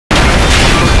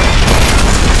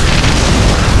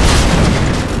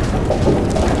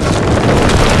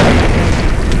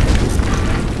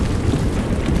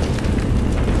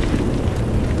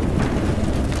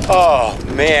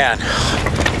man.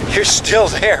 You're still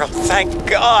there. Oh, thank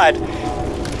God.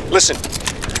 Listen,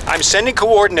 I'm sending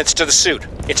coordinates to the suit.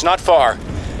 It's not far.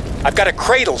 I've got a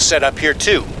cradle set up here,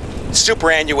 too.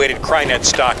 Superannuated Crynet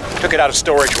stock. Took it out of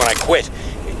storage when I quit.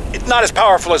 It's not as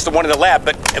powerful as the one in the lab,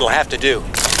 but it'll have to do.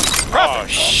 Oh,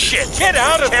 shit! Get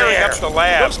out of there! Up the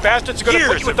lab. Those bastards are gonna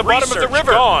put you at the bottom of the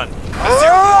river. Gone.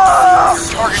 Oh,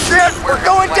 shit! We're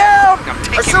going down!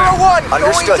 Asura 1,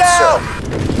 going down! Sir.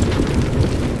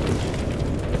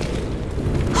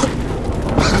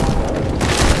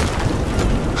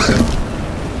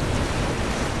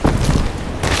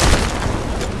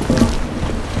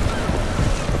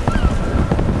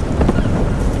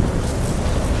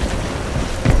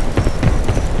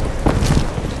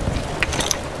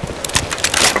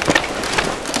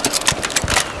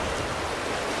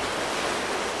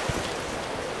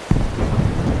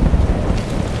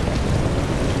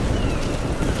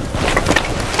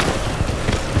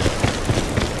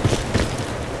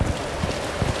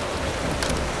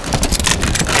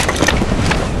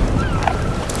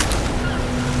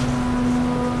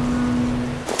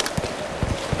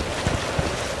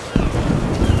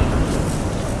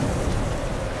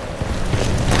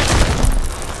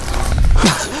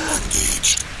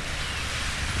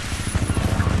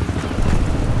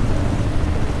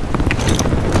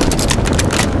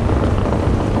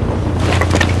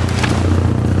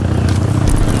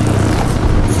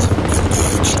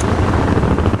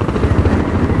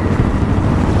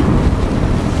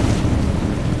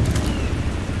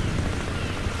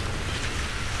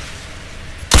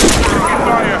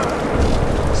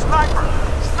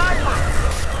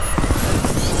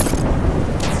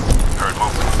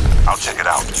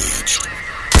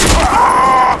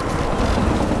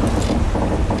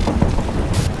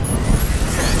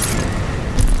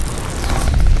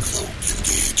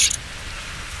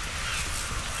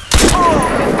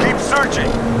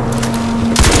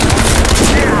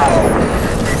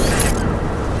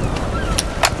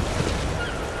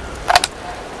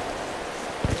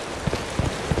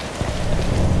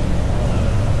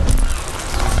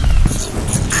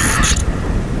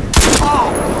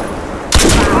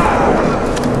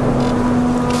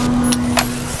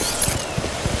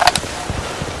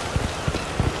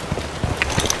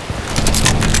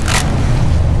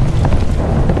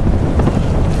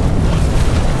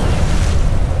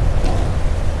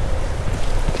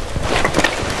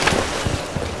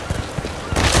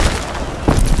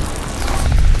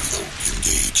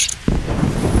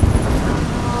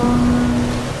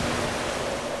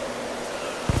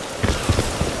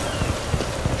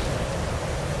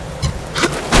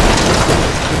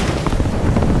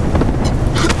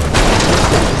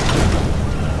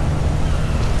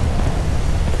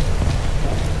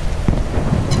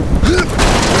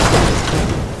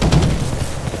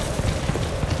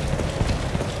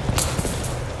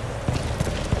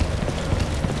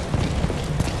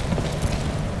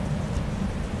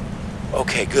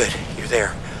 Okay, good. You're there.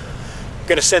 I'm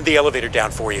gonna send the elevator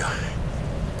down for you.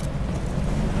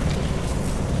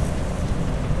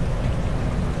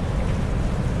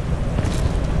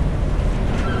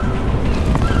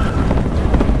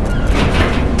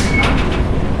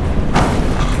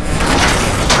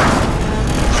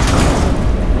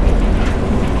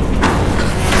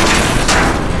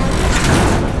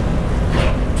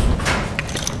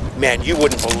 Man, you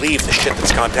wouldn't believe the shit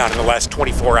that's gone down in the last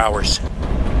 24 hours.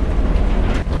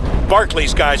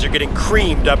 Barclay's guys are getting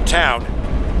creamed uptown.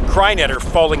 Crynet are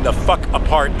falling the fuck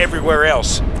apart everywhere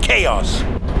else. Chaos.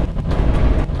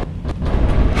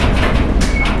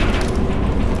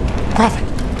 Prophet!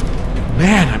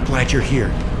 Man, I'm glad you're here.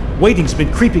 Waiting's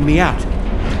been creeping me out.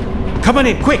 Come on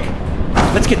in, quick!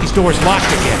 Let's get these doors locked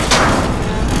again.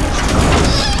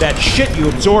 That shit you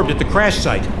absorbed at the crash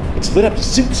site. It's lit up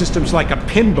suit systems like a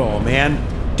pinball, man.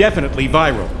 Definitely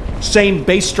viral. Same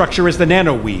base structure as the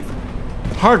nanoweave.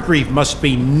 Hargreave must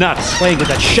be nuts playing with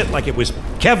that shit like it was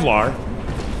Kevlar.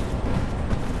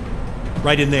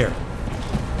 Right in there.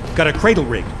 Got a cradle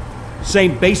rig.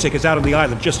 Same basic as out on the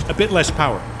island, just a bit less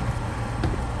power.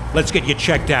 Let's get you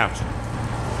checked out.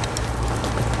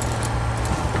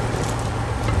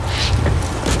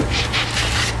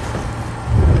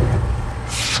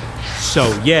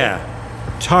 So, yeah.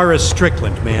 Tara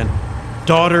Strickland, man.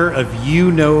 Daughter of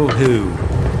you-know-who.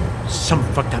 Some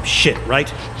fucked up shit,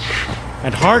 right?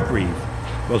 And Hargreave,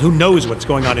 well, who knows what's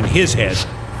going on in his head?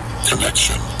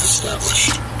 Connection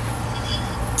established.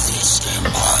 Please stand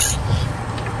by.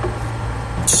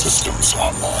 Systems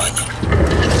online.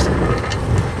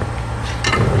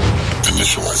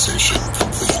 Initialization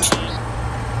complete.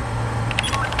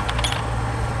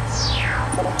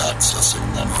 Accessing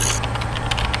memory.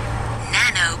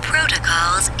 Nano protocol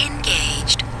profiles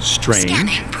engaged. Strange.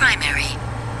 Scanning primary.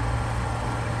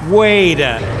 Wait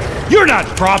You're not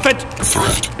Prophet!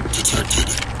 Threat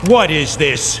detected. What is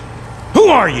this? Who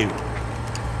are you?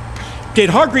 Did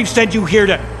Hargreaves send you here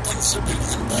to... Unzipping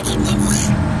embedded memory.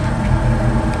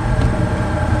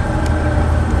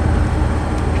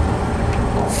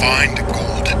 Find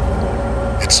gold.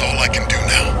 It's all I can do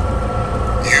now.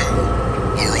 You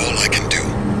are all I can do.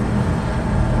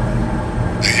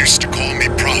 They used to call me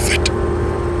Prophet.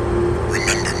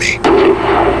 Remember me?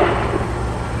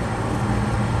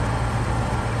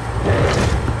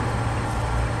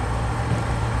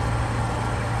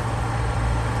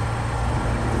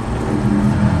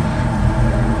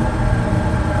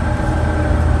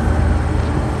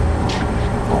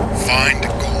 Find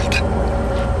gold.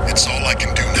 It's all I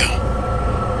can do now.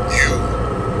 You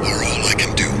are all I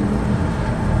can do.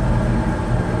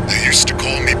 They used to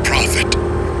call me Prophet.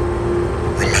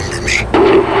 Remember me?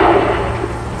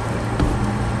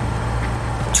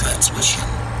 Transmission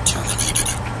terminated.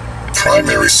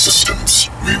 Primary systems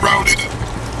rerouted.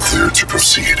 Clear to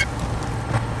proceed.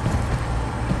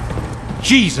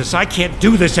 Jesus, I can't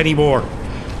do this anymore.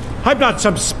 I'm not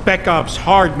some Spec Ops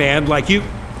hard man like you...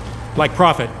 like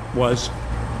Prophet was.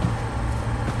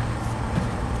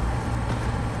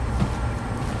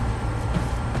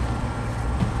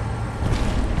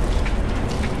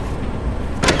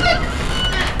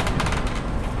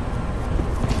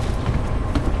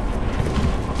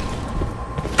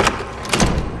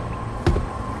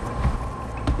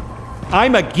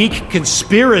 I'm a geek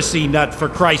conspiracy nut, for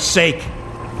Christ's sake.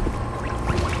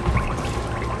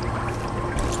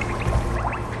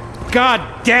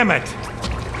 God damn it!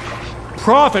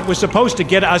 Prophet was supposed to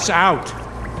get us out.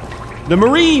 The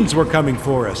Marines were coming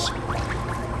for us.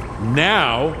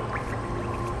 Now...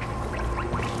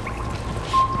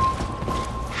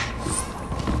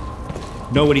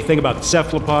 Know anything about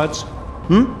cephalopods?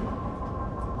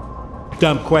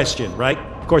 Dumb question, right?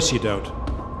 Of course you don't.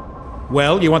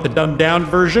 Well, you want the dumbed-down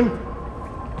version?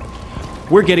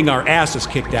 We're getting our asses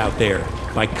kicked out there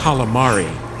by calamari.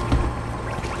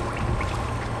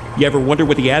 You ever wonder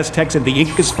what the Aztecs and the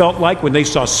Incas felt like when they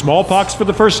saw smallpox for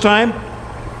the first time?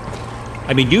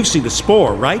 I mean, you've seen the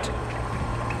spore, right?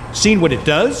 Seen what it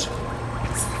does?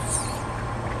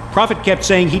 Prophet kept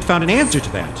saying he'd found an answer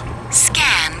to that.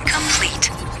 Scan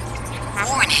complete.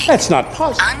 Warning. That's not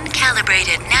possible.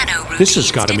 Uncalibrated nanoroutines This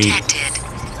has got to mean... detected.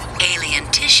 Alien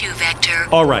tissue vector.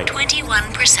 All right.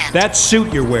 21%. That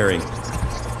suit you're wearing,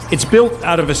 it's built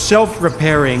out of a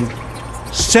self-repairing,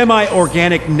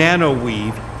 semi-organic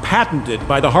nanoweave patented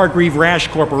by the Hargreave Rash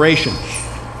Corporation.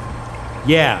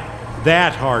 Yeah,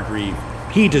 that Hargreave.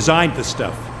 He designed the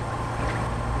stuff.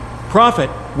 Prophet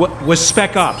was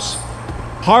Spec Ops.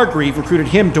 Hargreave recruited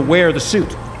him to wear the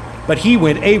suit, but he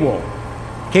went AWOL.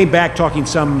 Came back talking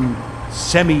some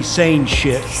semi-sane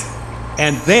shit,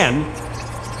 and then...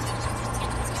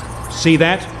 See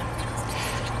that?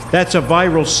 That's a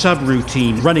viral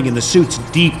subroutine running in the suit's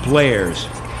deep layers.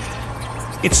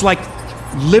 It's like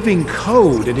living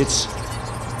code, and it's...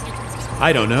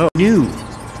 I don't know, new.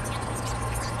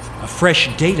 A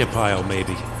fresh data pile,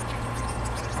 maybe.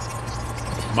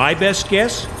 My best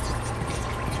guess?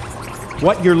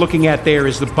 What you're looking at there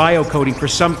is the biocoding for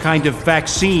some kind of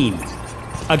vaccine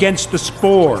against the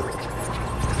spore.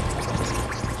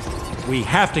 We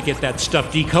have to get that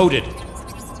stuff decoded.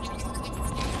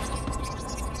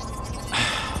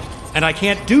 And I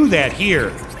can't do that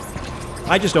here.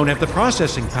 I just don't have the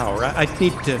processing power. I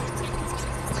need to...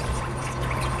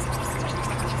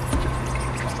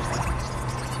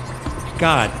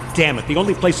 God damn it. The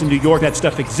only place in New York that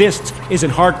stuff exists is in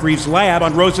Hargreaves' lab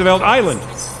on Roosevelt Island.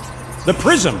 The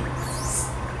Prism.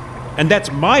 And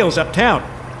that's miles uptown.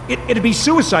 It'd be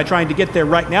suicide trying to get there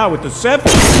right now with the Cevat.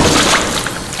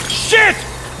 Shit!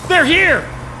 They're here!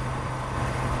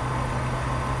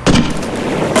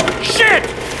 Shit!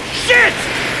 Shit!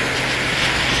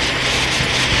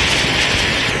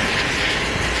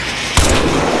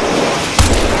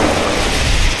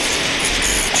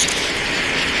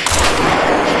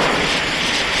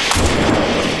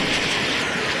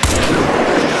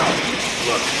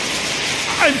 Look,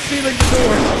 I'm sealing the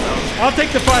door. I'll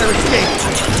take the fire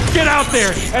escape. Get out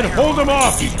there and hold them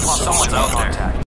off. Someone's out there.